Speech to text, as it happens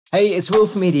Hey, it's Will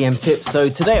from EDM Tips. So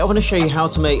today I want to show you how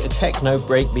to make a techno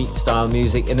breakbeat style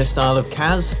music in the style of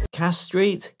KAS? KAS?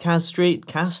 I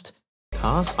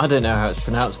don't know how it's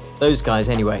pronounced. Those guys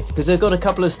anyway, because they've got a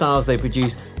couple of styles they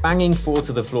produce: banging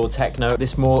 4-to-the-floor techno,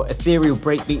 this more ethereal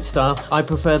breakbeat style. I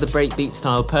prefer the breakbeat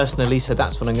style personally, so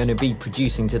that's what I'm going to be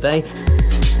producing today.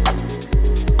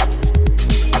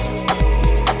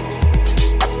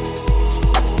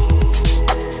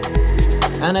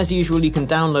 And as usual, you can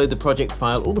download the project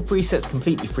file, all the presets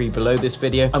completely free below this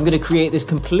video. I'm going to create this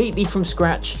completely from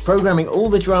scratch, programming all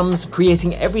the drums,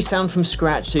 creating every sound from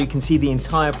scratch so you can see the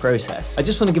entire process. I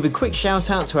just want to give a quick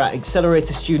shout out to our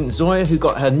accelerator student Zoya, who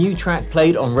got her new track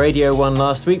played on Radio 1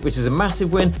 last week, which is a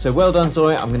massive win. So well done,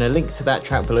 Zoya. I'm going to link to that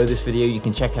track below this video. You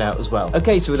can check it out as well.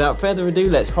 Okay, so without further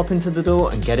ado, let's hop into the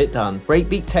door and get it done.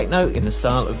 Breakbeat techno in the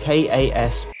style of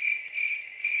KAS:ST.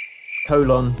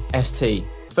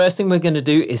 First thing we're going to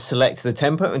do is select the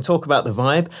tempo and talk about the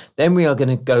vibe. Then we are going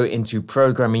to go into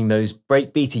programming those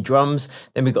breakbeaty drums.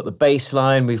 Then we've got the bass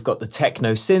line, we've got the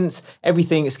techno synths.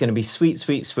 Everything is going to be sweet,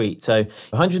 sweet, sweet. So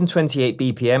 128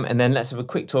 BPM, and then let's have a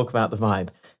quick talk about the vibe.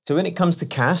 So when it comes to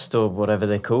KAS, or whatever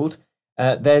they're called,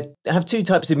 they have two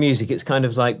types of music. It's kind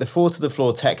of like the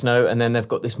 4-to-the-floor techno, and then they've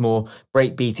got this more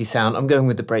breakbeaty sound. I'm going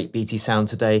with the breakbeaty sound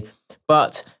today,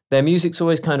 but their music's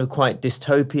always kind of quite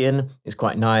dystopian. It's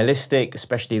quite nihilistic,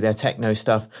 especially their techno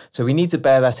stuff. So we need to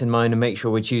bear that in mind and make sure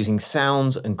we're choosing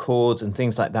sounds and chords and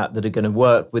things like that that are going to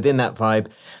work within that vibe.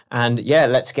 And yeah,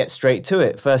 let's get straight to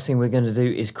it. First thing we're going to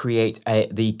do is create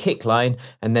the kick line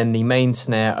and then the main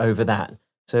snare over that.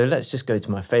 So let's just go to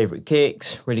my favorite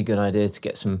kicks. Really good idea to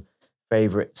get some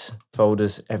favorites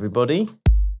folders, everybody.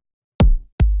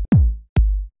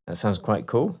 That sounds quite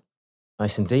cool.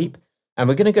 Nice and deep. And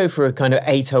we're going to go for a kind of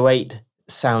 808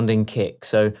 sounding kick.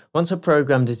 So once I've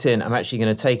programmed it in, I'm actually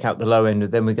going to take out the low end,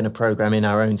 and then we're going to program in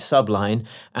our own subline.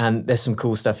 And there's some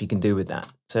cool stuff you can do with that.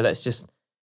 So let's just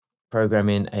program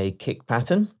in a kick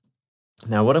pattern.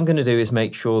 Now what I'm going to do is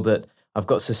make sure that I've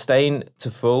got sustain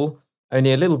to full,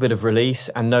 only a little bit of release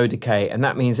and no decay. And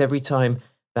that means every time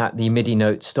that the MIDI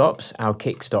note stops, our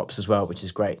kick stops as well, which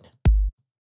is great.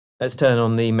 Let's turn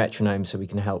on the metronome so we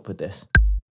can help with this.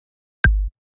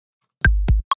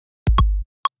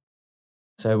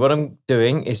 So what I'm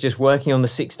doing is just working on the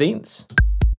 16ths,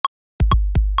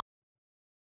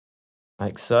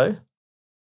 like so.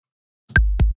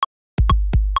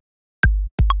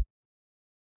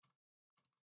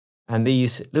 And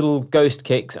these little ghost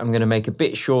kicks I'm going to make a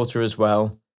bit shorter as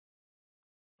well.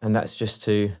 And that's just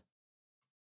to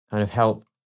kind of help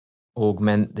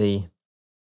augment the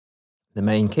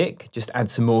main kick, just add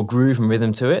some more groove and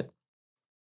rhythm to it.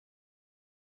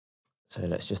 So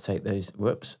let's just take those,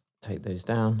 take those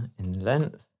down in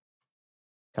length.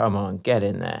 Come on, get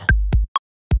in there.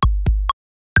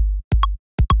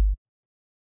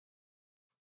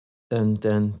 Dun,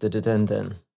 dun, dun, dun, dun,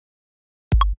 dun.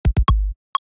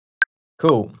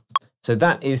 Cool. So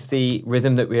that is the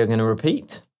rhythm that we are going to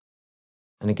repeat.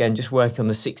 And again, just work on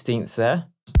the 16ths there.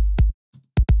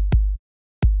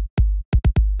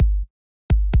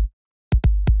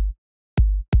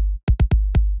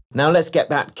 Now let's get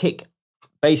that kick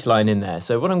bass line in there.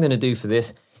 So what I'm going to do for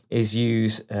this is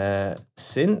use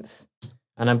synth,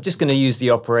 and I'm just going to use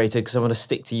the operator because I want to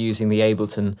stick to using the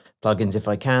Ableton plugins if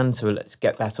I can. So let's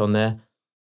get that on there,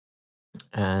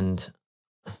 and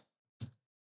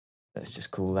let's just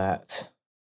call that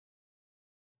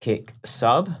kick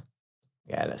sub.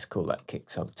 Yeah, let's call that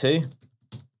kick sub 2.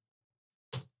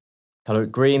 Color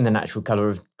it green, the natural color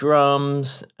of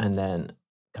drums, and then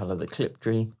color the clip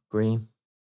tree green.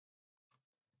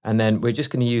 And then we're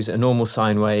just going to use a normal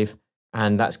sine wave,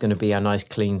 and that's going to be our nice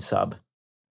clean sub.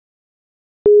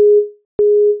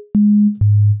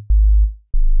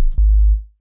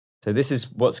 So this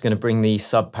is what's going to bring the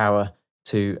sub power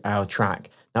to our track.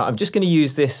 Now I'm just going to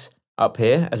use this up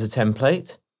here as a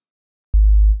template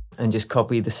and just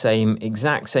copy the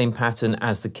exact same pattern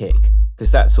as the kick,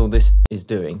 because that's all this is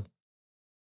doing.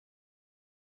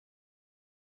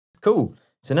 Cool.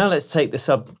 So now let's take the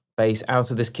sub bass out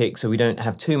of this kick so we don't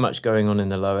have too much going on in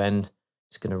the low end.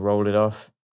 Just going to roll it off.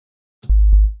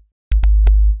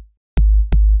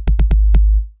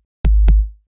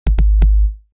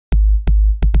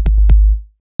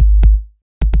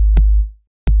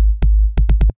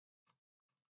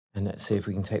 And let's see if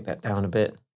we can take that down a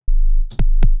bit.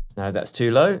 No, that's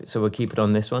too low, so we'll keep it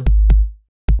on this one.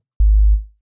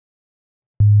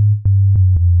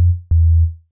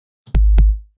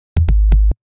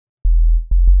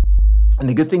 And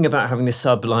the good thing about having the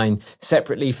sub line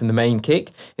separately from the main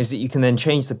kick is that you can then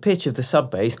change the pitch of the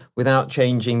sub bass without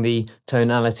changing the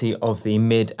tonality of the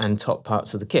mid and top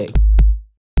parts of the kick.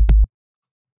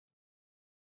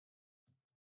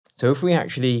 So if we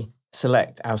actually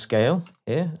select our scale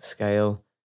here, scale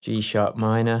G sharp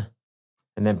minor,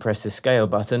 and then press the scale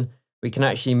button, we can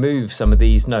actually move some of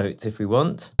these notes if we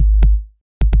want.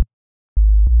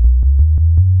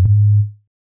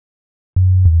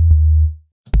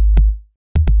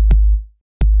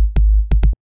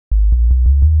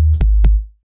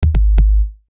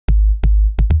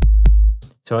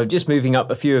 So I'm just moving up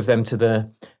a few of them to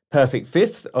the perfect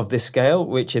fifth of this scale,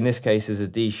 which in this case is a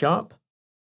D sharp.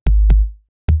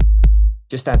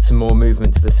 Just add some more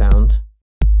movement to the sound.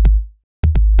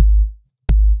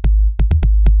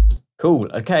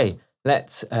 Cool, okay,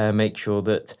 let's make sure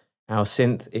that our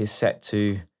synth is set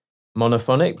to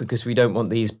monophonic because we don't want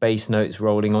these bass notes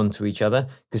rolling onto each other,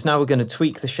 because now we're going to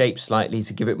tweak the shape slightly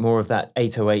to give it more of that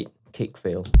 808 kick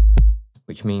feel,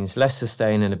 which means less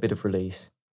sustain and a bit of release.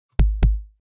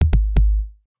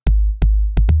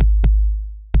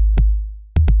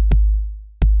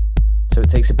 So it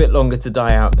takes a bit longer to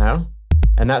die out now,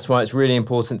 and that's why it's really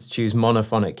important to choose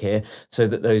monophonic here so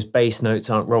that those bass notes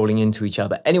aren't rolling into each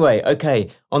other. Anyway, okay,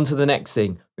 on to the next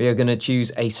thing. We are going to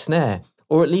choose a snare,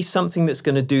 or at least something that's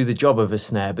going to do the job of a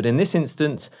snare. But in this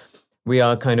instance, we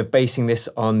are kind of basing this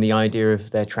on the idea of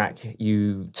their track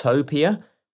Utopia.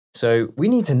 So we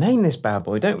need to name this bad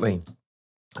boy, don't we?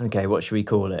 Okay, what should we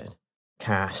call it?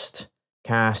 KAS,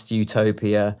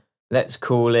 Utopia. Let's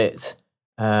call it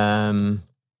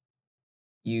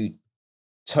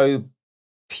Utopia.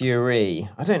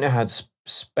 I don't know how to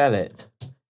spell it.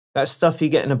 That stuff you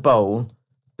get in a bowl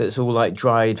that's all like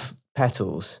dried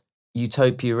petals.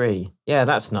 Utopia. Yeah,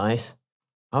 that's nice.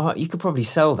 Oh, you could probably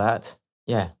sell that.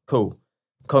 Yeah, cool.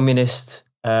 Communist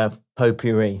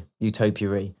potpourri,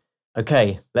 Utopia.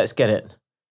 Okay, let's get it.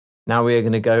 Now we are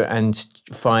going to go and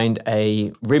find a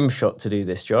Rimshot to do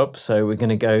this job. So we're going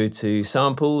to go to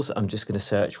samples. I'm just going to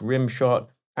search Rimshot.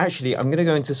 Actually, I'm going to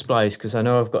go into splice because I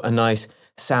know I've got a nice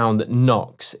sound that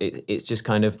knocks. It's just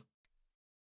kind of...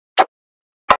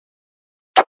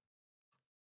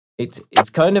 It's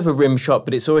kind of a Rimshot,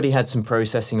 but it's already had some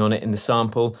processing on it in the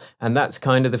sample. And that's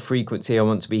kind of the frequency I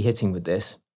want to be hitting with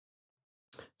this.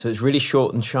 So it's really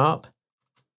short and sharp.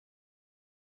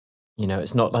 You know,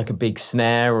 it's not like a big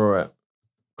snare or a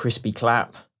crispy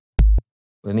clap.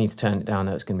 We'll need to turn it down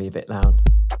though, it's going to be a bit loud.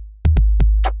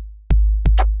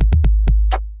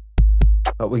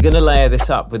 But we're going to layer this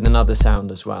up with another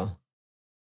sound as well.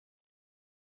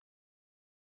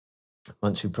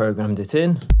 Once we programmed it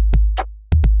in.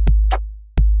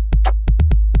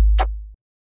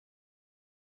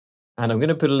 And I'm going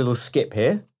to put a little skip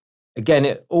here. Again,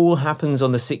 it all happens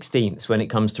on the 16ths when it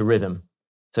comes to rhythm.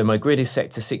 So my grid is set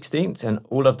to 16ths, and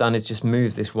all I've done is just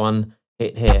move this one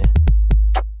hit here.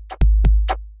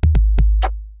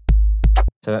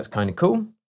 So that's kind of cool.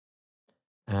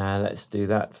 Let's do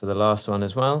that for the last one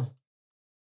as well.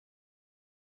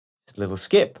 Just a little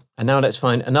skip. And now let's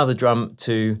find another drum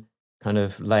to kind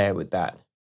of layer with that.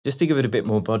 Just to give it a bit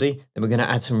more body, then we're going to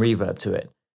add some reverb to it.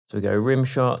 So we go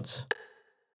Rimshot.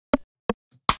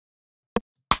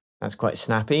 That's quite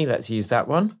snappy. Let's use that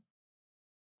one.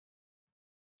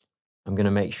 I'm going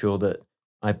to make sure that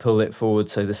I pull it forward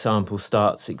so the sample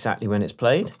starts exactly when it's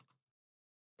played,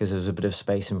 because there's a bit of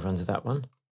space in front of that one.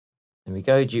 There we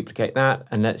go, duplicate that,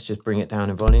 and let's just bring it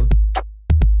down in volume.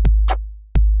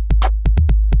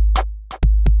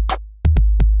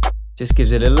 Just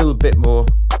gives it a little bit more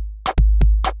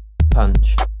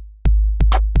punch.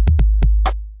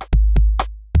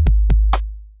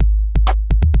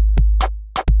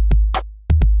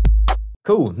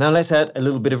 Cool, now let's add a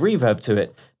little bit of reverb to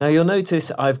it. Now you'll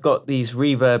notice I've got these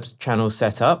reverb channels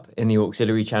set up in the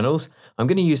auxiliary channels. I'm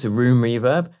going to use the room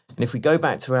reverb, and if we go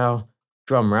back to our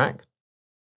drum rack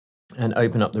and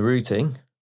open up the routing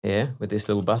here with this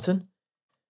little button,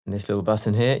 and this little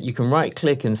button here, you can right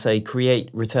click and say create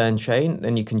return chain,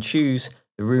 then you can choose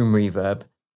the room reverb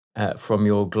from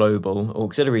your global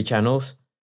auxiliary channels,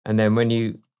 and then when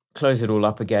you close it all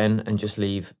up again and just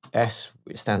leave S,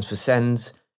 which stands for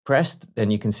sends, pressed,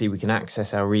 then you can see we can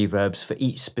access our reverbs for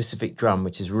each specific drum,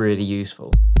 which is really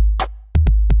useful.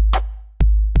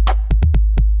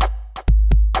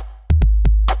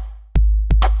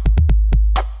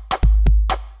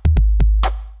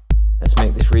 Let's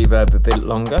make this reverb a bit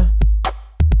longer.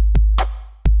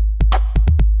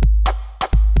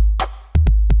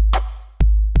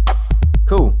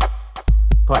 Cool,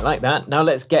 quite like that. Now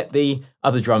let's get the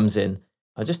other drums in.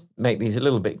 I'll just make these a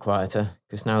little bit quieter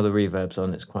because now the reverb's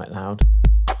on, it's quite loud.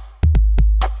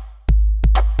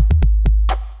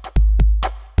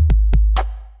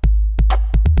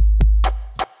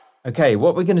 Okay,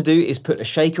 what we're going to do is put a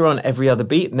shaker on every other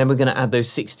beat, and then we're going to add those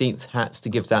 16th hats to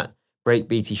give that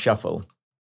breakbeaty shuffle.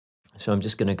 So I'm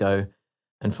just going to go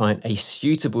and find a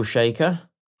suitable shaker.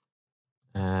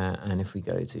 And if we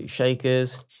go to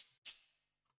shakers,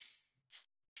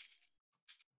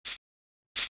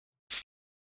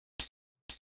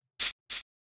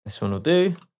 this one will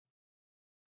do.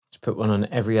 Let's put one on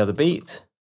every other beat,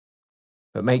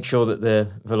 but make sure that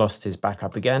the velocity is back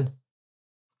up again.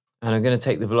 And I'm going to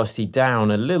take the velocity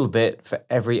down a little bit for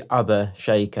every other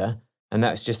shaker. And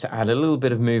that's just to add a little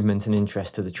bit of movement and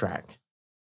interest to the track.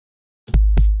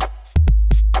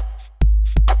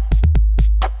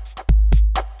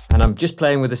 And I'm just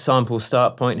playing with the sample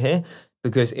start point here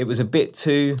because it was a bit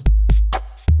too,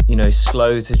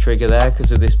 slow to trigger there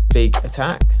because of this big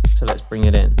attack. So let's bring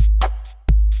it in.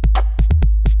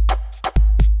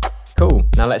 Cool.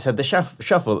 Now let's add the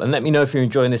shuffle and let me know if you're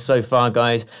enjoying this so far,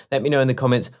 guys. Let me know in the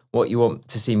comments what you want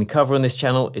to see me cover on this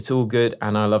channel. It's all good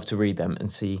and I love to read them and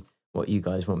see what you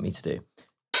guys want me to do.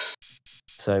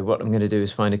 So what I'm going to do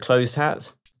is find a closed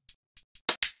hat.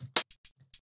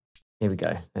 Here we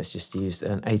go. Let's just use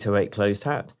an 808 closed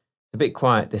hat. It's a bit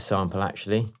quiet, this sample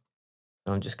actually.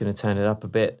 So I'm just going to turn it up a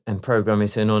bit and program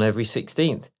it in on every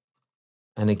 16th.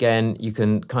 And again, you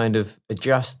can kind of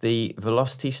adjust the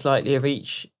velocity slightly of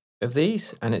each of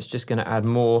these, and it's just going to add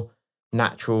more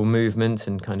natural movement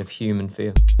and kind of human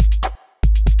feel.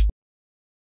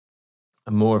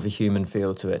 And more of a human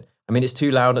feel to it. I mean, it's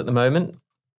too loud at the moment.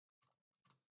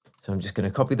 So I'm just going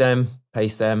to copy them,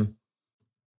 paste them,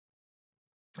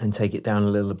 and take it down a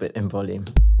little bit in volume.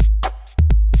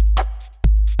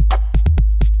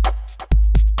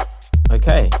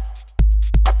 Okay.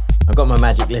 I've got my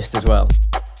magic list as well.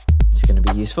 It's going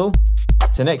to be useful.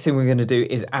 So next thing we're going to do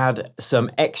is add some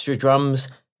extra drums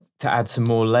to add some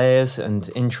more layers and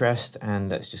interest,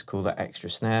 and let's just call that extra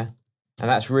snare. And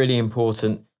that's really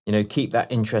important, keep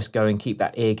that interest going, keep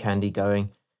that ear candy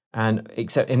going. And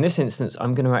except in this instance,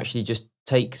 I'm going to actually just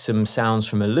take some sounds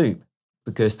from a loop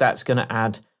because that's going to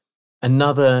add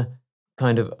another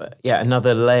kind of,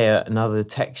 another layer, another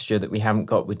texture that we haven't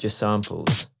got with just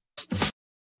samples.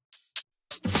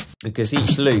 Because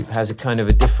each loop has a kind of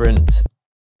a different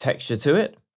texture to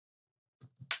it.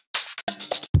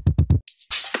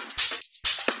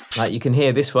 Like you can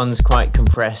hear this one's quite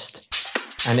compressed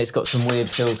and it's got some weird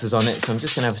filters on it. So I'm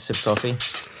just going to have a sip of coffee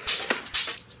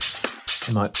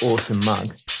in my awesome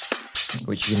mug,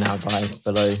 which you can now buy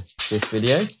below this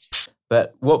video.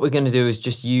 But what we're going to do is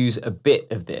just use a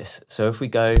bit of this. So if we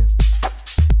go,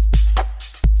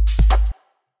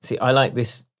 see, I like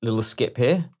this little skip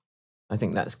here. I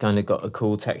think that's kind of got a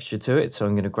cool texture to it. So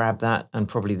I'm going to grab that and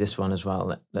probably this one as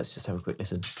well. Let's just have a quick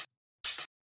listen.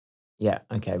 Yeah,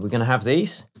 okay, we're going to have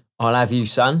these. I'll have you,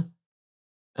 son.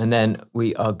 And then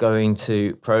we are going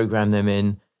to program them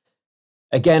in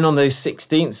again on those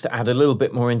 16ths to add a little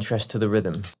bit more interest to the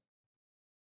rhythm.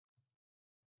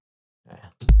 Yeah.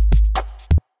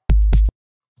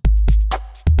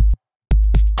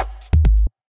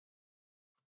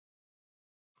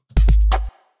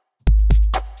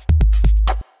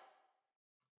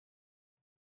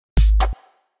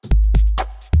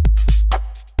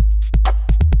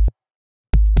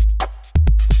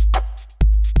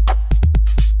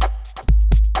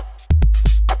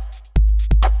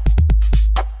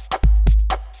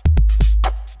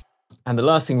 And the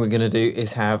last thing we're going to do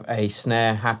is have a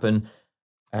snare happen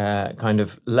kind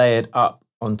of layered up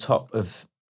on top of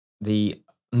the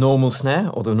normal snare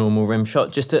or the normal rim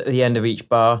shot, just at the end of each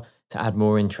bar to add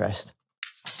more interest.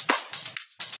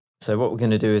 So what we're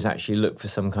going to do is actually look for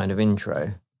some kind of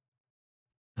intro.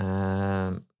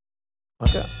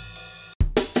 Okay.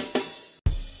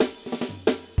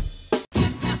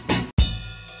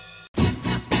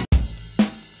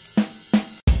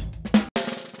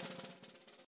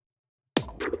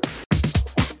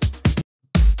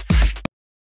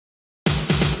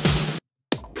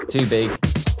 Too big.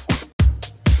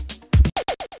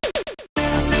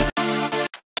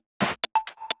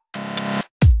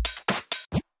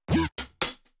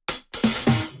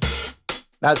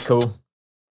 That's cool.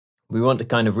 We want a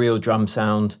kind of real drum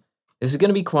sound. This is going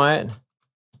to be quiet.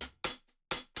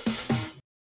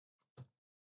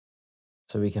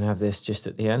 So we can have this just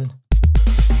at the end.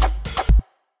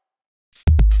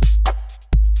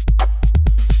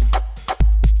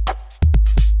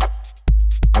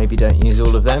 Maybe don't use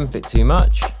all of them, a bit too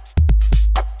much.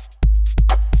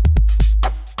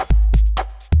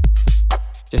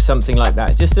 Just something like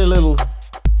that. Just a little,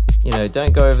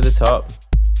 don't go over the top.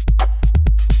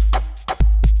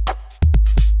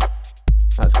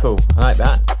 That's cool. I like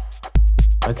that.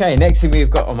 Okay, next thing we've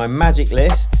got on my magic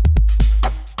list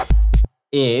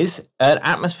is an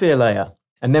atmosphere layer.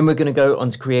 And then we're going to go on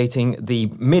to creating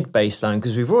the mid bass line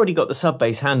because we've already got the sub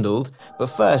bass handled. But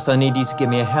first, I need you to give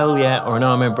me a hell yeah or an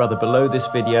amen brother below this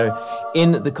video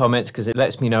in the comments because it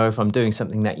lets me know if I'm doing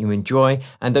something that you enjoy.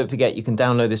 And don't forget, you can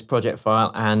download this project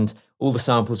file and all the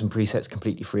samples and presets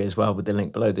completely free as well with the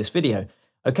link below this video.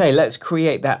 Okay, let's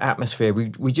create that atmosphere.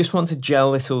 We just want to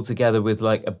gel this all together with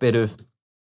like a bit of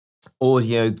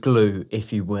audio glue,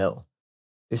 if you will.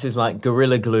 This is like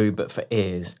Gorilla Glue, but for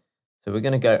ears. So we're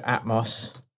going to go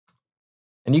Atmos.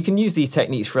 And you can use these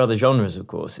techniques for other genres, of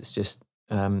course. It's just,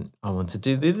 I want to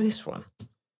do this one.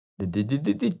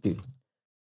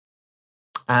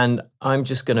 And I'm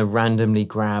just going to randomly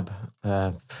grab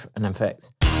an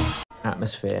effect.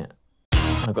 Atmosphere.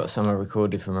 I've got some I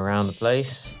recorded from around the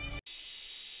place.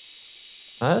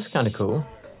 Oh, that's kind of cool.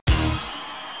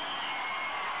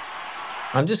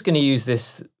 I'm just going to use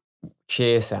this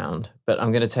cheer sound, but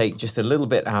I'm going to take just a little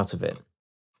bit out of it.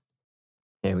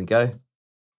 Here we go.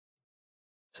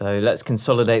 So let's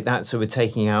consolidate that so we're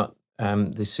taking out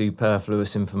the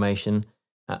superfluous information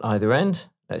at either end.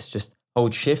 Let's just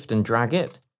hold shift and drag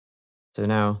it. So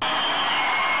now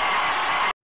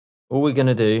all we're going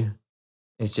to do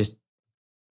is just,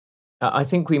 I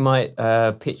think we might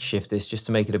pitch shift this just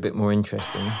to make it a bit more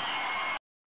interesting.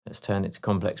 Let's turn it to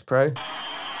Complex Pro.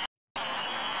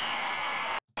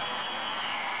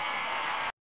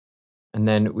 And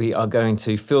then we are going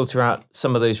to filter out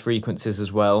some of those frequencies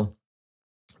as well.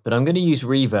 But I'm going to use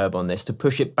reverb on this to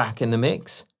push it back in the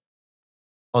mix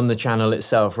on the channel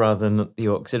itself rather than the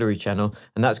auxiliary channel.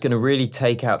 And that's going to really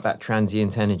take out that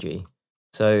transient energy.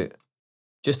 So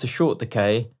just a short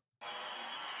decay.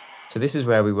 So this is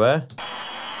where we were.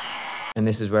 And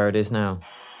this is where it is now.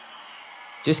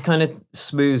 Just kind of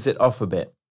smooths it off a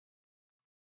bit,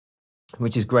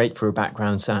 which is great for a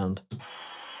background sound.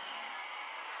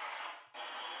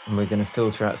 And we're going to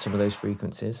filter out some of those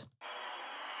frequencies.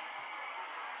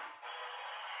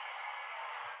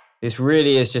 This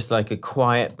really is just like a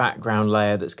quiet background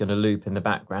layer that's going to loop in the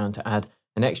background to add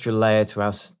an extra layer to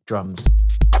our drums.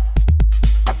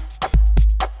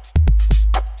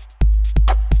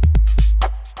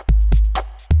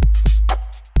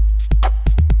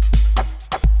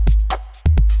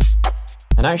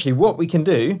 And actually what we can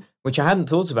do, which I hadn't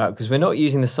thought about because we're not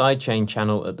using the sidechain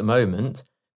channel at the moment,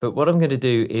 but what I'm going to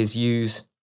do is use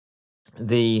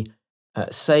the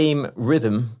same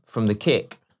rhythm from the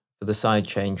kick for the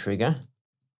sidechain trigger.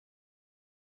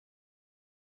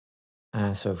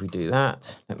 So if we do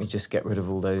that, let me just get rid of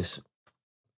all those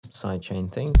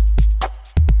sidechain things.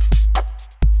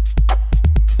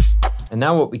 And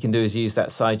now what we can do is use that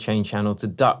sidechain channel to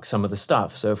duck some of the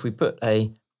stuff. So if we put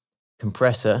a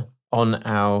compressor on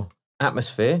our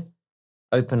atmosphere,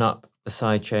 open up the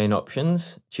sidechain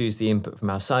options, choose the input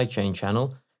from our sidechain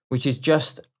channel, which is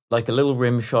just like a little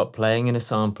rimshot playing in a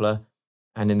sampler.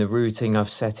 And in the routing, I've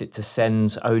set it to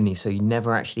sends only, so you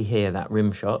never actually hear that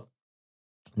rimshot.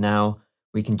 Now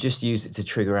we can just use it to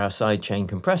trigger our sidechain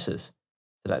compressors.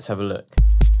 So let's have a look.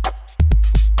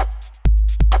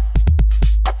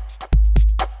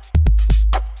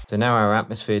 So now our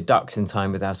atmosphere ducks in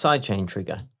time with our sidechain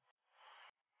trigger.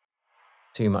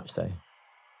 Too much though.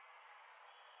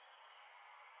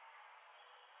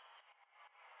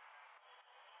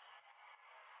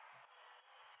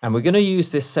 And we're going to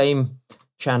use this same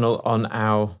channel on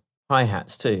our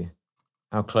hi-hats too,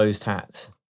 our closed hats,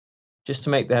 just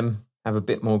to make them have a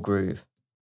bit more groove.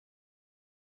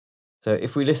 So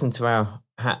if we listen to our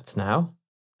hats now,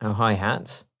 our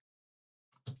hi-hats,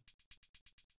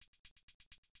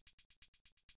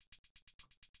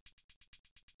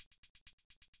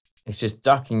 it's just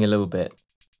ducking a little bit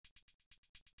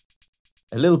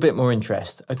more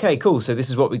interest. Okay, cool. So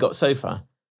this is what we got so far.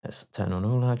 Let's turn on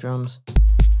all our drums.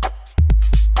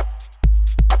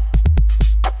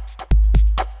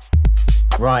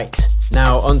 Right,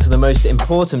 now on to the most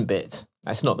important bit.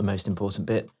 That's not the most important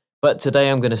bit, but today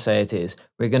I'm going to say it is.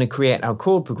 We're going to create our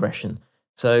chord progression.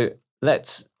 So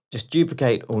let's just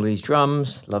duplicate all these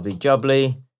drums, lovely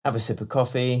jubbly, have a sip of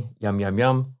coffee, yum, yum,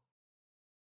 yum.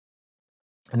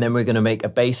 And then we're going to make a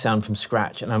bass sound from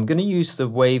scratch. And I'm going to use the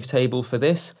wavetable for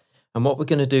this. And what we're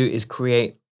going to do is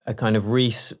create a kind of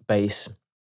Reese bass.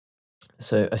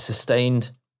 So a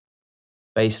sustained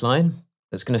bass line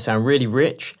that's going to sound really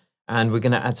rich. And we're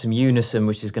going to add some unison,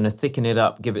 which is going to thicken it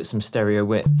up, give it some stereo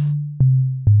width.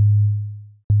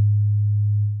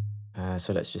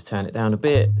 So let's just turn it down a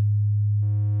bit.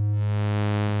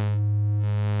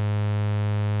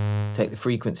 Take the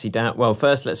frequency down. Well,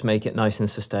 first let's make it nice and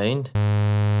sustained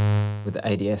with the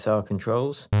ADSR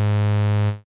controls.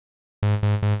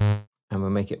 And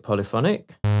we'll make it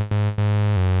polyphonic.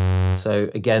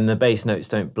 So again, the bass notes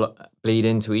don't bleed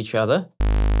into each other.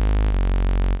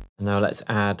 And now let's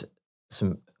add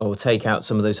some, or take out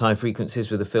some of those high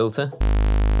frequencies with a filter.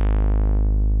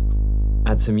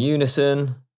 Add some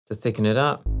unison to thicken it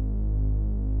up.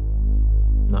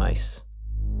 Nice.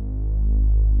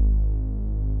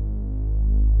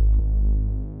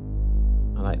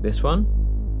 I like this one.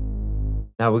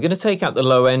 Now we're going to take out the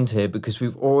low end here because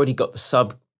we've already got the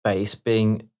sub bass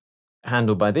being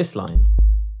handled by this line.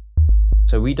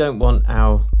 So we don't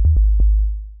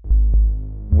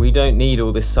need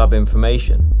all this sub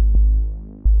information.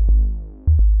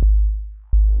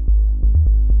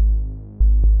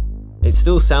 It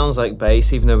still sounds like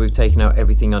bass even though we've taken out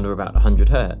everything under about 100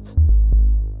 Hertz.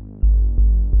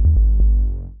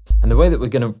 And the way that we're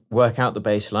going to work out the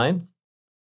bass line,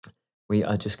 we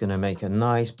are just going to make a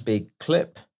nice big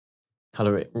clip,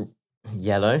 color it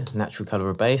yellow, natural color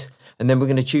of bass, and then we're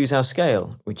going to choose our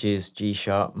scale, which is G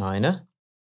sharp minor.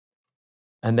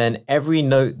 And then every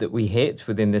note that we hit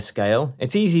within this scale,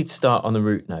 it's easy to start on the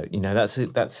root note. You know,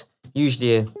 that's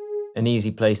usually an easy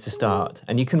place to start.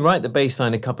 And you can write the bass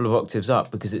line a couple of octaves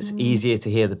up because it's easier to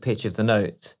hear the pitch of the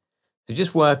notes. So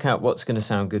just work out what's going to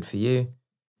sound good for you.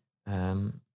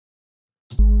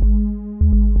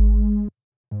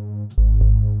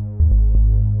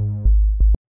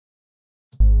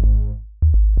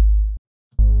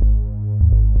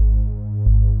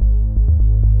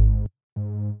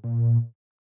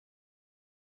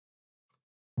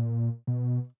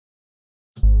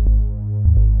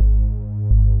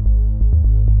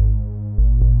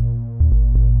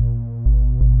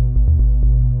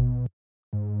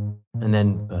 And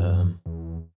then,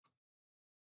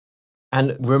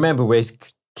 and remember, we're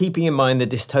keeping in mind the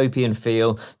dystopian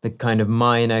feel, the kind of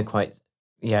minor, quite,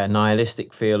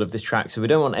 nihilistic feel of this track. So we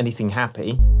don't want anything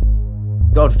happy.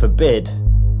 God forbid.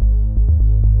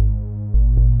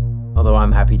 Although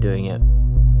I'm happy doing it.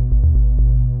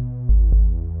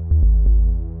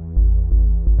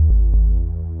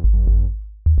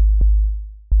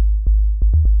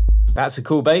 That's a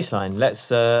cool bass line. Let's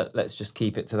just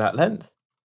keep it to that length.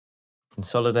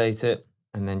 Consolidate it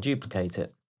and then duplicate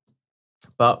it.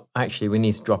 But actually we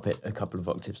need to drop it a couple of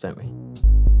octaves, don't we?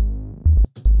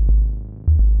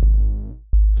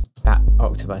 That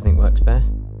octave I think works best.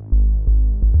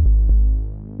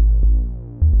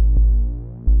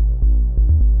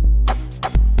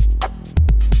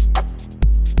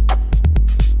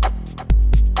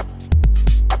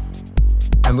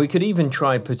 And we could even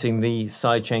try putting the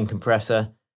sidechain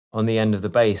compressor on the end of the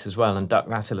bass as well and duck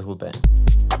that a little bit.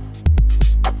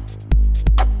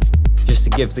 Just to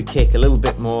give the kick a little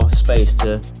bit more space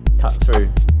to cut through.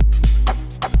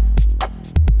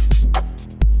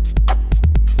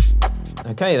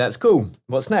 Okay, that's cool.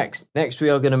 What's next? Next we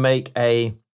are going to make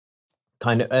a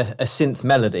kind of a synth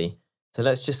melody. So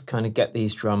let's just kind of get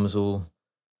these drums all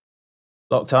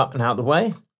locked up and out of the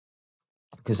way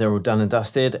because they're all done and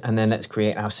dusted, and then let's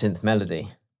create our synth melody.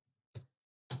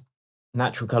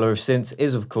 Natural color of synth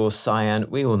is of course cyan.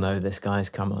 We all know this, guys,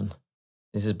 come on.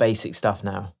 This is basic stuff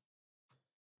now.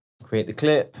 Create the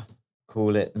clip,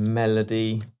 call it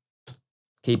melody.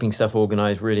 Keeping stuff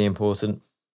organized, really important.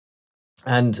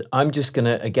 And I'm just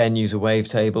gonna, again, use a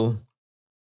wavetable.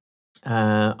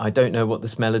 I don't know what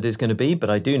this melody is gonna be, but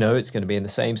I do know it's gonna be in the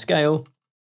same scale.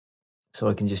 So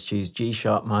I can just choose G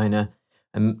sharp minor,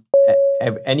 and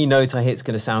any note I hit is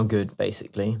gonna sound good,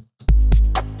 basically.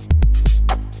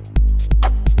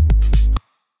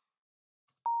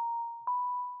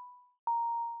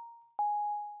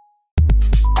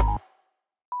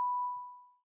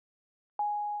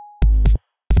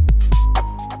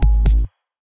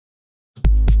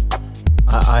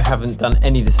 I haven't done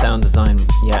any of the sound design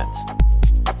yet.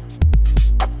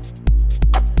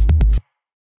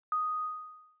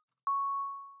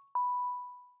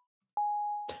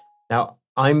 Now,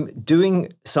 I'm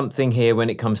doing something here when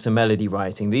it comes to melody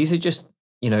writing. These are just,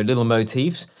 little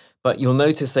motifs, but you'll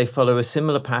notice they follow a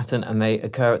similar pattern and they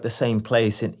occur at the same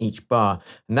place in each bar.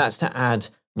 And that's to add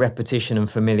repetition and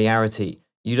familiarity.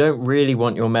 You don't really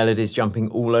want your melodies jumping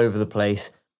all over the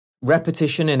place.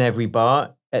 Repetition in every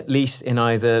bar, at least in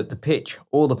either the pitch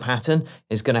or the pattern,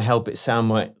 is going to help it sound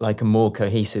like a more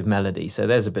cohesive melody. So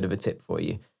there's a bit of a tip for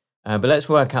you. But let's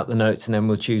work out the notes and then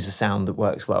we'll choose a sound that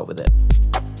works well with it.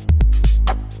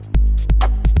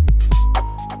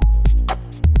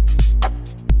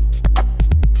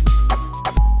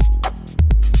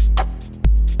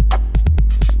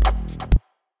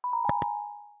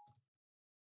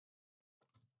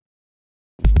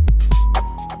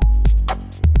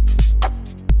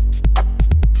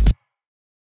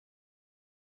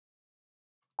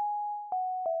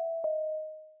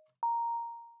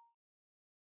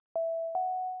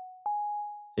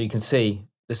 So you can see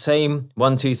the same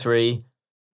 1, 2, 3,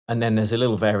 and then there's a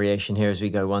little variation here as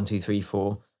we go 1, 2, 3,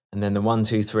 4, and then the 1,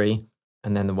 2, 3,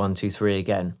 and then the 1, 2, 3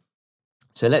 again.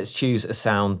 So let's choose a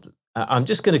sound. I'm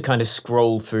just going to kind of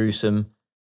scroll through some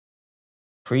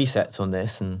presets on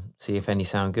this and see if any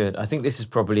sound good. I think this is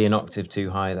probably an octave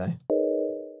too high though.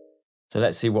 So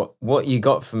let's see what you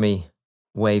got for me,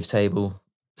 wavetable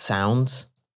sounds.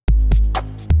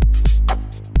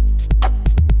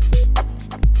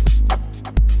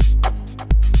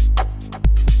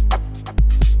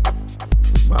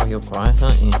 Wow, you're quiet,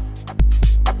 aren't you?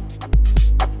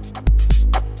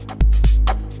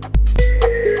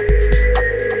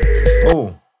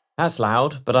 Oh, that's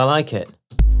loud, but I like it.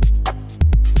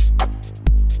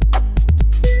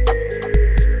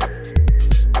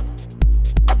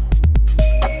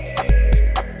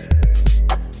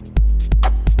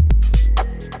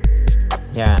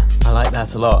 Yeah, I like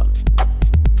that a lot.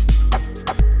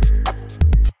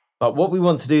 But what we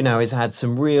want to do now is add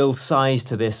some real size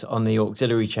to this on the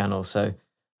auxiliary channel. So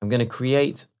I'm going to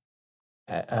create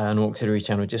an auxiliary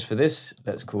channel just for this.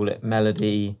 Let's call it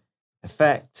Melody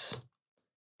Effects.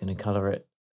 I'm going to color it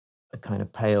a kind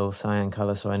of pale cyan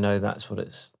color so I know that's what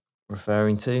it's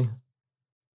referring to.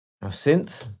 Now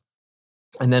synth.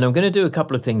 And then I'm going to do a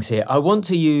couple of things here. I want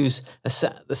to use the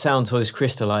Soundtoys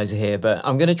Crystallizer here, but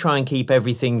I'm going to try and keep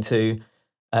everything to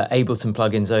Ableton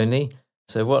plugins only.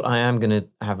 So what I am going to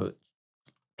have a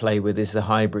play with is the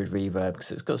hybrid reverb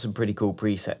because it's got some pretty cool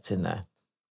presets in there.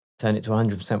 Turn it to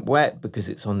 100% wet because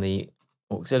it's on the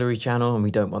auxiliary channel and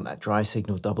we don't want that dry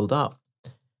signal doubled up.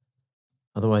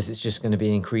 Otherwise, it's just going to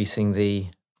be increasing the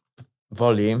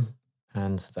volume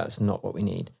and that's not what we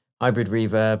need. Hybrid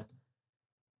reverb.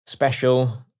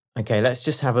 Special. Okay, let's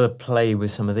just have a play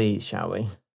with some of these, shall we?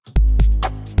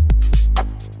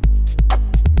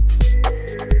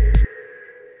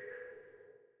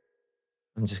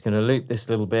 I'm just going to loop this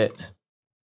little bit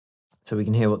so we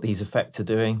can hear what these effects are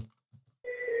doing.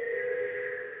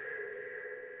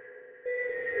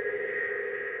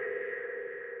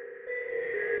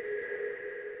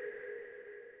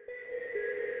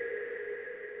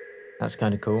 That's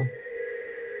kind of cool.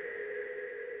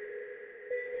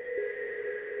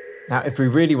 Now, if we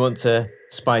really want to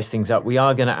spice things up, we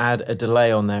are going to add a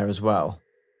delay on there as well.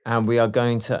 And we are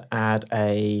going to add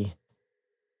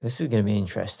this is going to be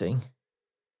interesting.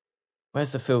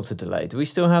 Where's the filter delay? Do we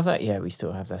still have that? Yeah, we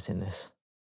still have that in this.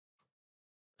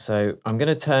 So I'm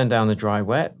going to turn down the dry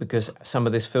wet because some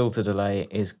of this filter delay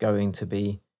is going to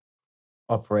be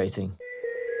operating.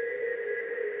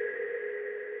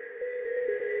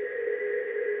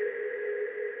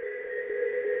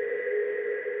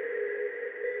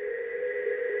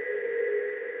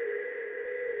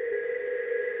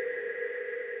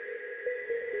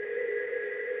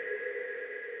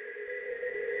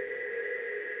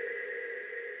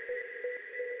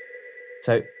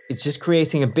 So it's just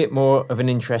creating a bit more of an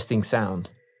interesting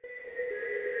sound.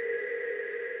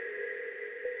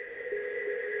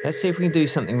 Let's see if we can do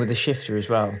something with the shifter as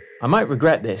well. I might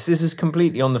regret this. This is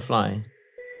completely on the fly.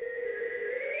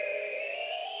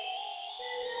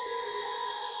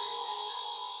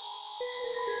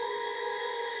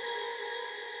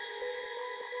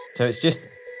 So it's just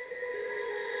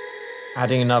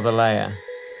adding another layer.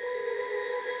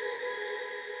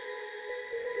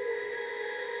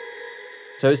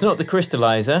 So it's not the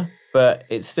crystallizer, but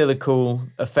it's still a cool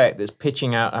effect that's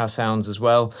pitching out our sounds as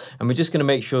well. And we're just going to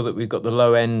make sure that we've got the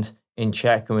low end in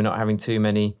check and we're not having too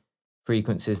many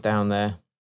frequencies down there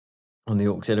on the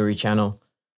auxiliary channel.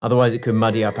 Otherwise it could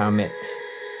muddy up our mix.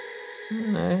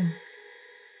 No.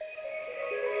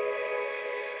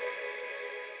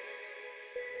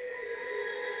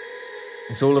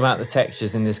 It's all about the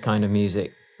textures in this kind of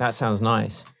music. That sounds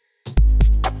nice.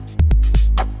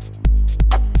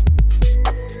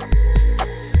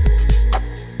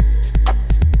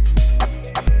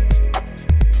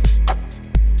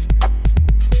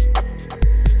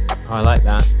 I like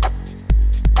that.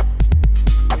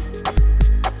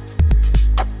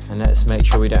 And let's make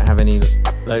sure we don't have any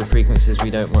low frequencies we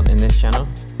don't want in this channel.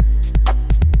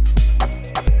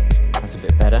 That's a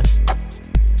bit better.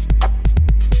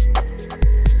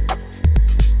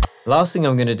 Last thing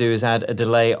I'm going to do is add a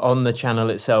delay on the channel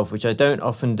itself, which I don't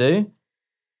often do,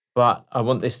 but I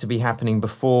want this to be happening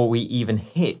before we even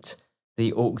hit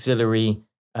the auxiliary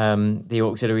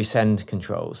send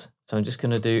controls. So I'm just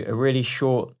going to do a really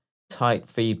short, tight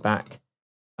feedback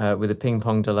with a ping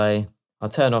pong delay. I'll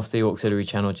turn off the auxiliary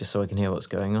channel just so I can hear what's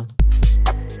going on.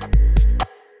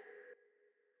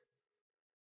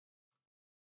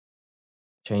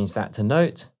 Change that to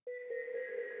note.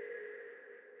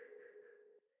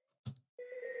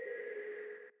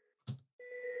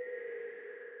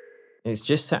 It's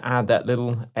just to add that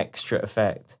little extra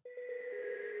effect.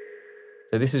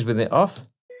 So this is with it off.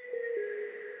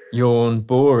 Yawn,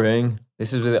 boring.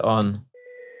 This is with it on.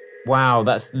 Wow,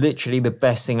 that's literally the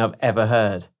best thing I've ever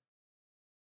heard.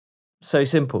 So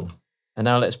simple. And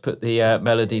now let's put the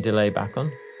melody delay back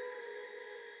on.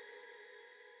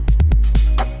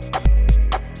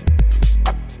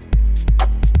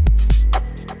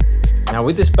 Now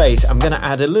with this bass, I'm going to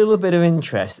add a little bit of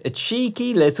interest, a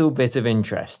cheeky little bit of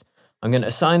interest. I'm going to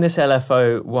assign this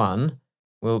LFO 1.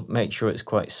 We'll make sure it's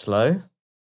quite slow.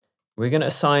 We're going to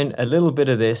assign a little bit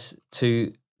of this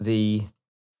to the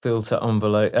filter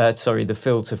envelope, the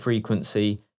filter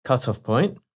frequency cutoff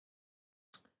point.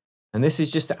 And this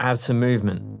is just to add some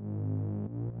movement.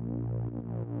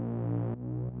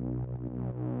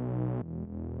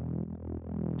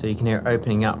 So you can hear it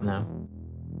opening up now.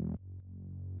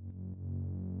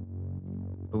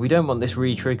 But we don't want this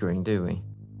re-triggering, do we?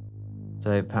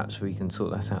 So perhaps we can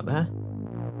sort that out there.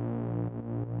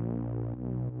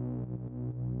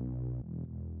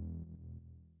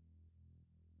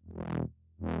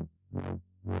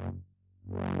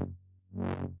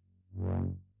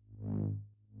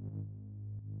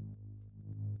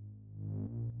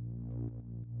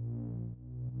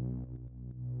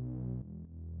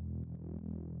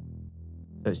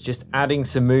 So it's just adding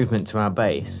some movement to our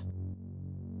bass.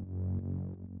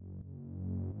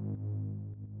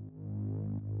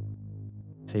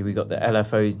 See, we got the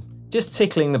LFO just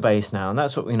tickling the bass now, and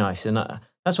that's what we nice, and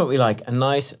that's what we like, a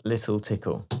nice little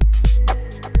tickle.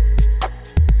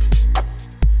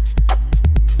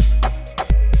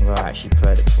 Well, I actually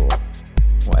preferred it before,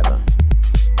 whatever.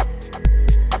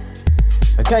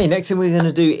 Okay, next thing we're going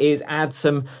to do is add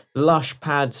some lush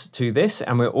pads to this,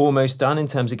 and we're almost done in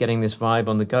terms of getting this vibe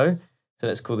on the go. So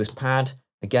let's call this pad.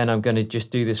 Again, I'm going to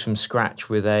just do this from scratch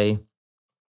with a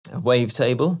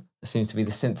wavetable. That seems to be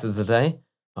the synth of the day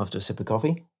after a sip of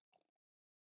coffee.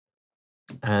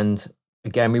 And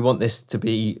again, we want this to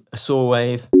be a saw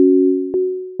wave.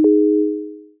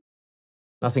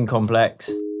 Nothing complex.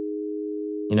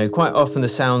 You know, quite often the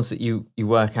sounds that you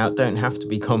work out don't have to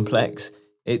be complex.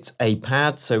 It's a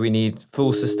pad, so we need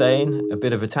full sustain, a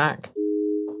bit of attack,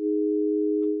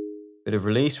 bit of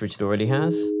release, which it already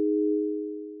has.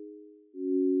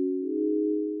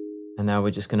 And now we're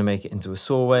just going to make it into a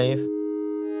saw wave,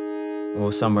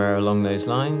 or somewhere along those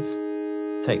lines.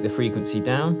 Take the frequency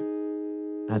down,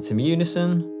 add some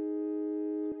unison,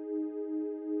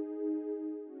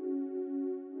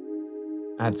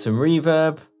 add some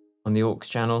reverb on the aux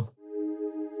channel.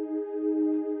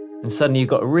 And suddenly you've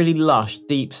got a really lush,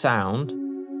 deep sound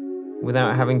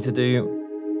without having to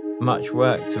do much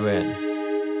work to it.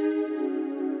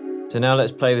 So now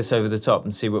let's play this over the top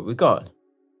and see what we've got.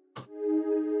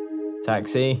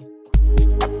 Taxi.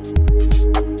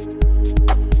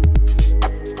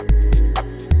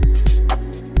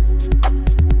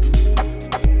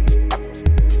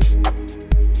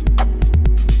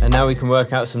 And now we can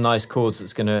work out some nice chords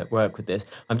that's going to work with this.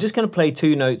 I'm just going to play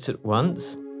 2 notes at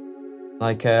once,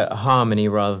 like a harmony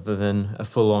rather than a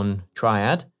full-on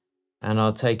triad. And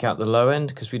I'll take out the low end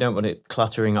because we don't want it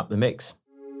cluttering up the mix.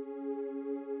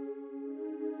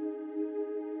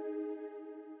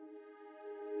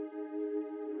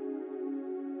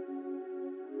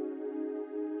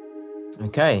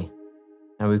 Okay,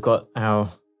 now we've got our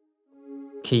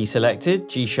key selected,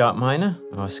 G sharp minor,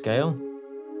 our scale.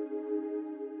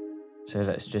 So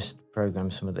let's just program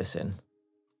some of this in.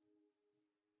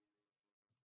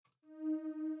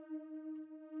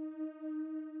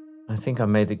 I think I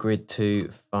made the grid 2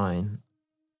 fine.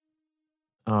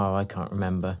 Oh, I can't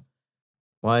remember.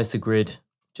 Why is the grid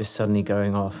just suddenly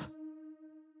going off?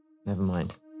 Never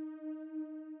mind.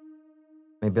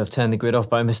 Maybe I've turned the grid off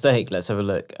by mistake. Let's have a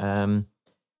look.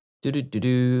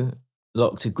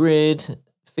 Lock to grid,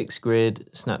 fix grid,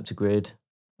 snap to grid.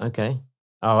 Okay.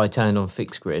 Oh, I turned on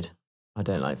fix grid. I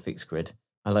don't like fixed grid.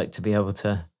 I like to be able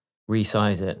to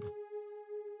resize it.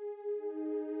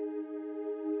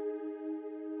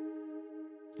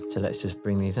 So let's just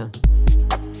bring these out.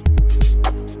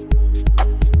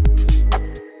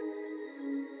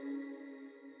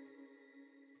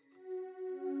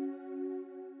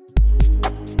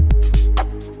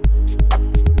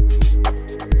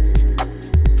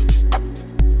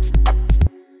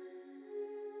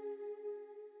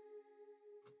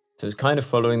 So it's kind of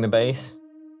following the bass.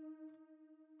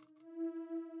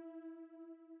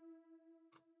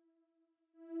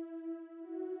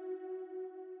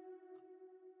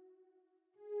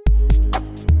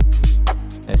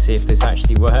 Let's see if this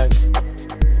actually works.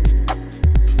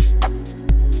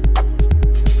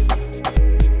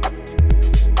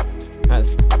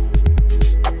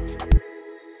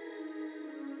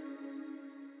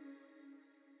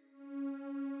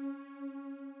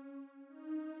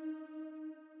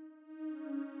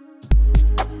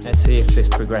 Let's see if this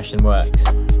progression works.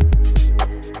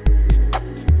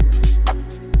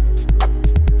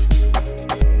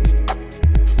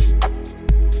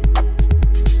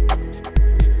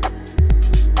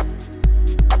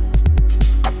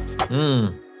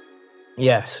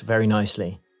 Yes, very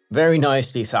nicely. Very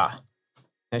nicely, sir.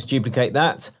 Let's duplicate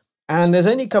that. And there's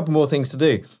only a couple more things to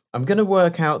do. I'm going to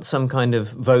work out some kind of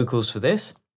vocals for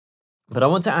this, but I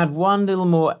want to add one little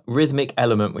more rhythmic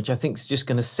element, which I think is just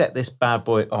going to set this bad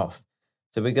boy off.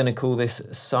 So we're going to call this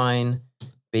sine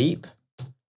beep.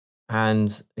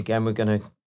 And again, we're going to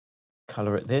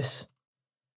color it this.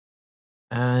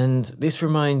 And this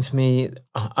reminds me,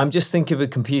 I'm just thinking of a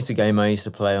computer game I used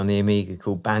to play on the Amiga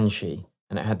called Banshee.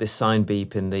 And it had this sine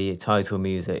beep in the title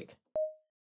music.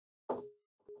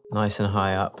 Nice and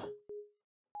high up.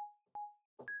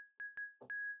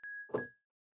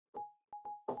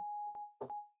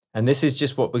 And this is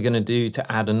just what we're going to do to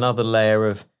add another layer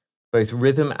of both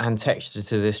rhythm and texture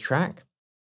to this track.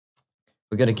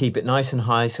 We're going to keep it nice and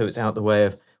high so it's out the way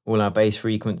of all our bass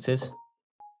frequencies.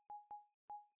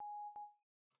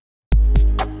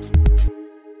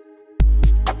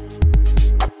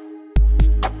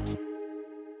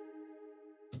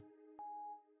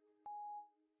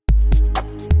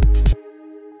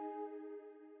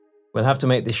 We'll have to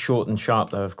make this short and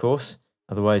sharp though, of course,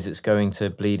 otherwise it's going to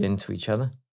bleed into each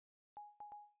other.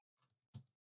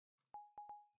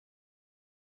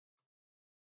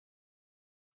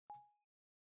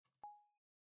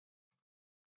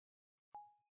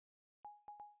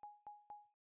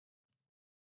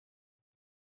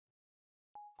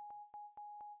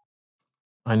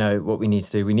 I know what we need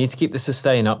to do. We need to keep the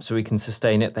sustain up so we can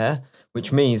sustain it there,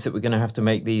 which means that we're going to have to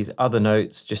make these other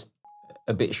notes just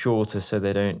a bit shorter so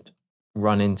they don't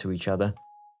run into each other.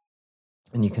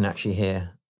 And you can actually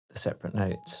hear the separate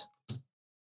notes.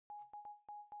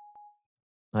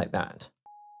 Like that.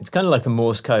 It's kind of like a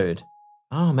Morse code.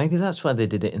 Oh, maybe that's why they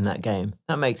did it in that game.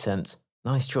 That makes sense.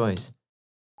 Nice choice.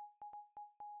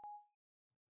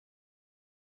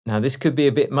 Now this could be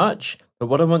a bit much, but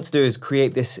what I want to do is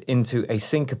create this into a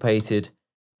syncopated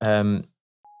pattern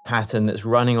that's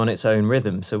running on its own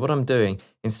rhythm. So what I'm doing,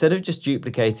 instead of just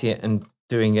duplicating it and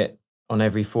doing it on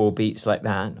every 4 beats like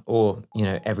that, or, you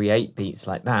know, every 8 beats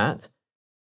like that,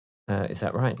 is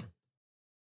that right?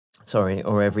 Sorry,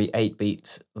 or every 8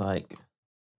 beats like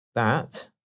that.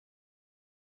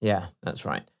 Yeah, that's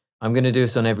right. I'm going to do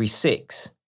this on every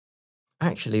 6.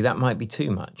 Actually, that might be too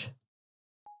much.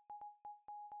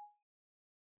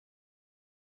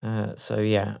 So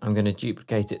yeah, I'm going to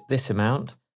duplicate it this amount.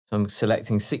 So I'm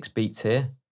selecting 6 beats here,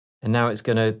 and now it's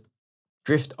going to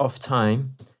drift off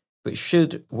time, but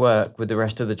should work with the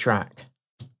rest of the track.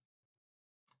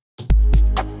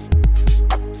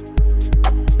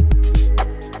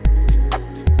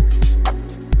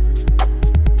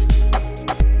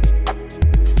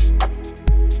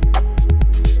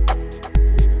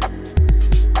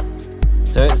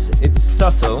 So it's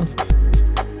subtle.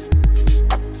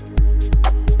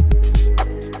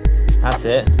 That's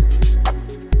it.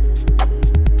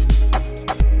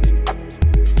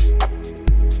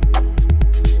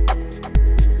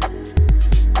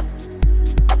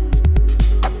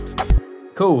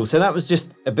 Cool, so that was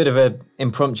just a bit of an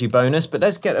impromptu bonus, but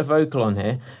let's get a vocal on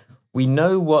here. We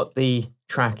know what the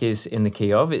track is in the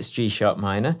key of, it's G sharp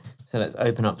minor. So let's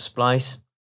open up Splice,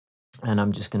 and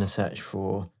I'm just going to search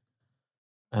for,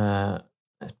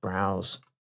 let's browse,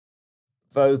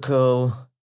 vocal.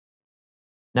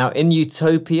 Now in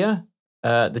Utopia,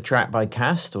 the track by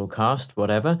KAS or Cast,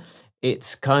 whatever,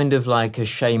 it's kind of like a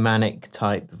shamanic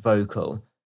type vocal.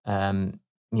 You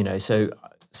know, so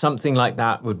something like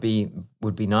that would be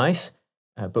nice,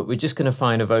 but we're just going to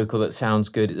find a vocal that sounds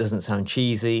good. It doesn't sound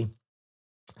cheesy.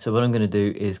 So what I'm going to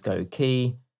do is go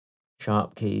key,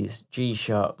 sharp keys, G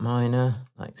sharp minor,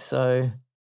 like so.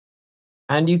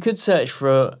 And you could search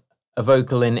for a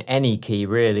vocal in any key,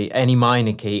 really, any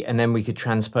minor key, and then we could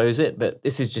transpose it, but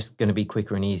this is just going to be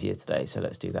quicker and easier today, so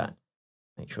let's do that.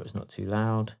 Make sure it's not too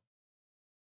loud.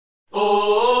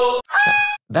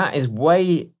 That is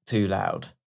way too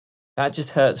loud. That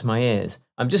just hurts my ears.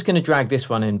 I'm just going to drag this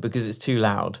one in because it's too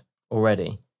loud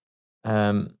already.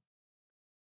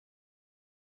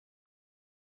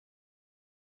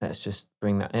 Let's just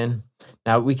bring that in.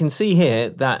 Now we can see here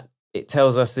that it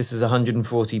tells us this is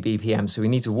 140 BPM, so we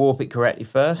need to warp it correctly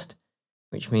first,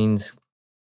 which means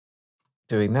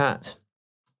doing that.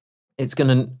 It's going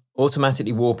to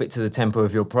automatically warp it to the tempo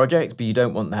of your project, but you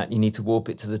don't want that. You need to warp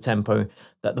it to the tempo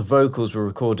that the vocals were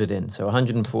recorded in. So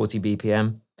 140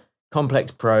 BPM,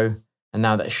 Complex Pro, and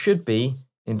now that should be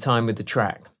in time with the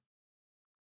track.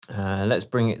 Let's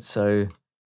bring it so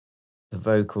the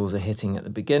vocals are hitting at the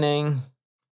beginning.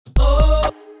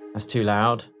 That's too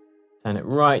loud. Turn it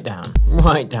right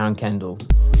down, Kendall.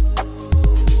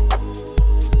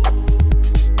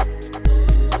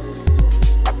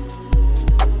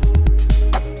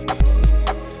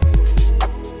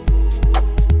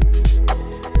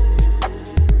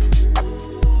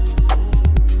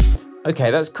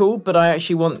 Okay, that's cool, but I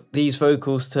actually want these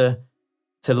vocals to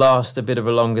last a bit of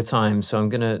a longer time. So I'm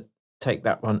going to take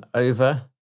that one over.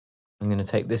 I'm going to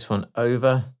take this one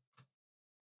over.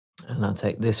 And I'll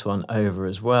take this one over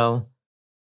as well.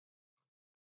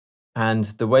 And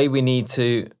the way we need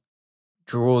to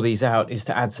draw these out is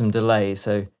to add some delay.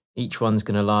 So each one's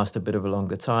going to last a bit of a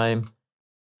longer time.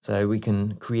 So we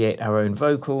can create our own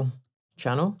vocal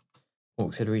channel,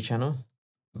 auxiliary channel,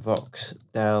 Vox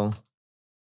Del.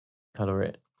 Color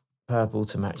it purple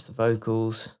to match the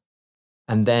vocals.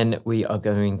 And then we are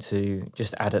going to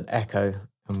just add an echo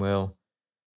and we'll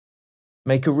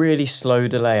make a really slow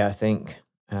delay, I think.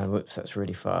 Whoops, that's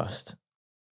really fast.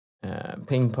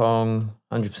 Ping pong,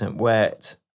 100%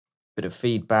 wet, bit of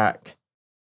feedback.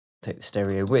 Take the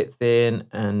stereo width in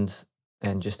and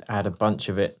then just add a bunch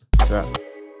of it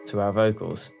to our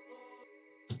vocals.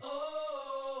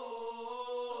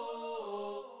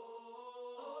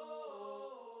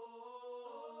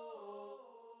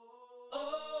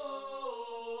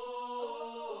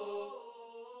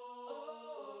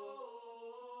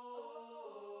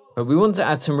 But we want to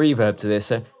add some reverb to this,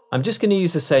 so I'm just going to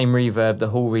use the same reverb, the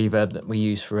hall reverb that we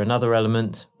use for another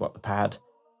element, the pad,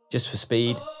 just for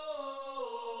speed.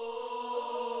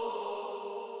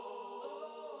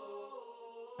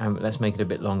 And let's make it a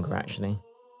bit longer actually.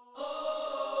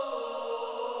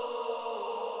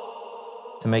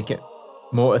 To make it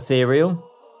more ethereal.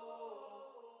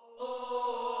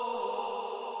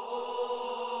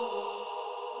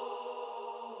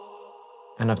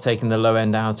 And I've taken the low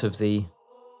end out of the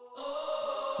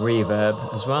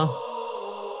reverb as well.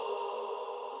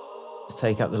 Let's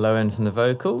take out the low end from the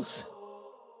vocals.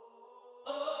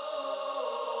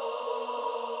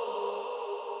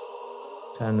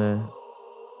 Turn the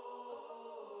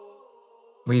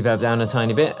reverb down a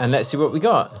tiny bit and let's see what we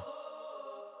got.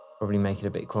 Probably make it a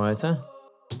bit quieter.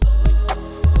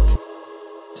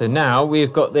 So now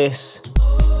we've got this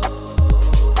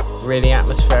really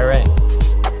atmospheric,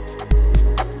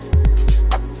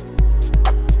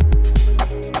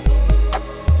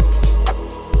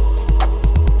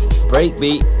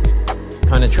 breakbeat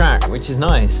kind of track, which is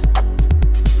nice.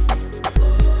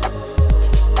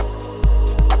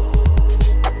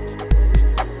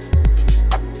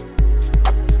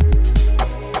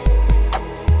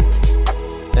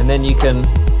 And then you can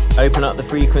open up the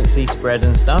frequency spread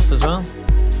and stuff as well.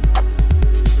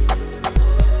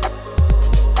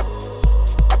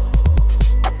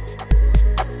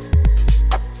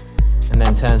 And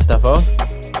then turn stuff off.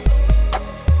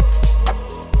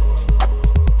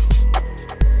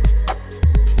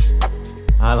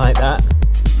 I like that.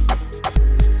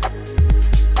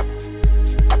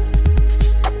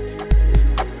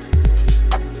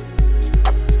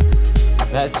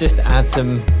 Let's just add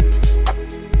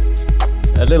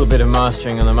a little bit of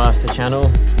mastering on the master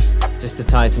channel, just to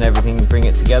tighten everything and bring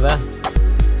it together.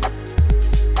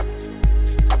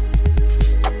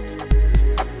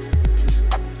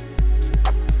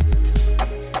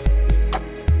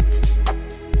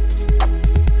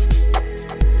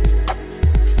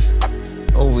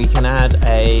 We can add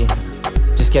a,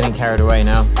 just getting carried away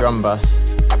now, drum bus.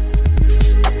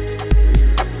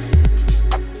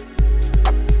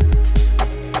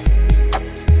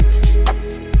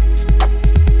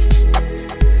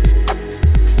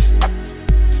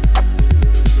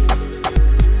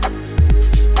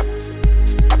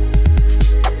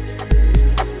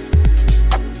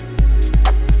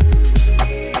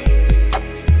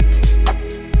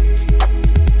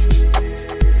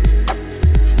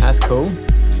 That's cool.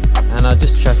 And I'll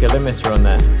just chuck a limiter on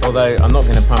there, although I'm not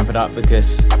going to pump it up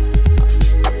because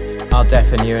I'll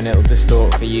deafen you and it'll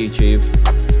distort for YouTube.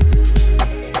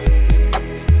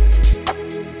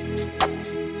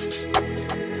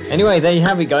 Anyway, there you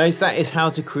have it guys, that is how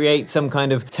to create some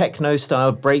kind of techno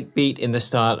style breakbeat in the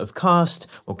style of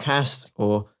KAS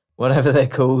or whatever they're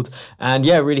called. And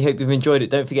yeah, really hope you've enjoyed it.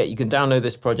 Don't forget you can download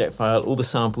this project file, all the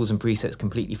samples and presets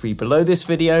completely free below this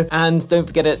video. And don't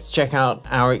forget to check out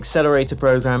our accelerator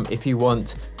program if you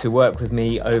want to work with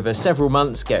me over several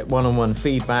months, get one-on-one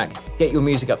feedback, get your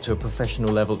music up to a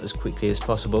professional level as quickly as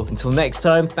possible. Until next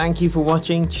time, thank you for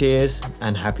watching, cheers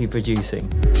and happy producing.